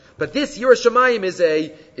HaOnesh. But this Yiras Shamayim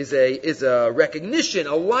is a recognition,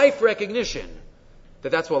 a life recognition,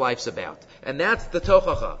 that's what life's about. And that's the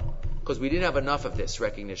tochacha, because we didn't have enough of this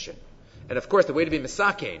recognition. And of course, the way to be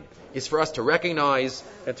misakein is for us to recognize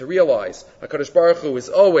and to realize HaKadosh Baruch Hu is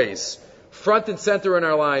always front and center in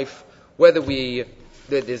our life, whether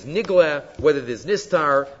there's nigla, whether there's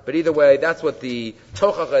nistar, but either way, that's what the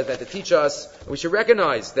tochacha is meant to teach us. We should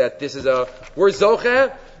recognize that we're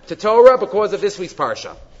zocheh to Torah because of this week's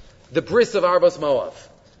parsha, the bris of Arbos Moav.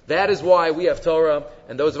 That is why we have Torah,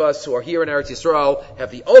 and those of us who are here in Eretz Yisrael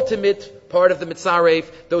have the ultimate part of the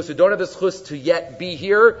Mitzaref. Those who don't have the schus to yet be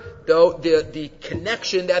here, though the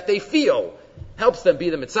connection that they feel helps them be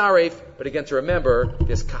the Mitzaref. But again, to remember,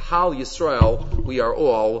 this Kahal Yisrael, we are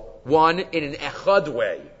all one in an echad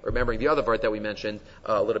way. Remembering the other part that we mentioned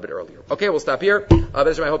a little bit earlier. Okay, we'll stop here. I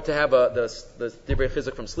hope to have the Divrei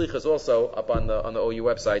Chizuk from Slichas also up on the OU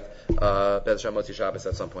website. Bez Hashem Motzi Shabbos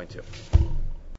at some point too.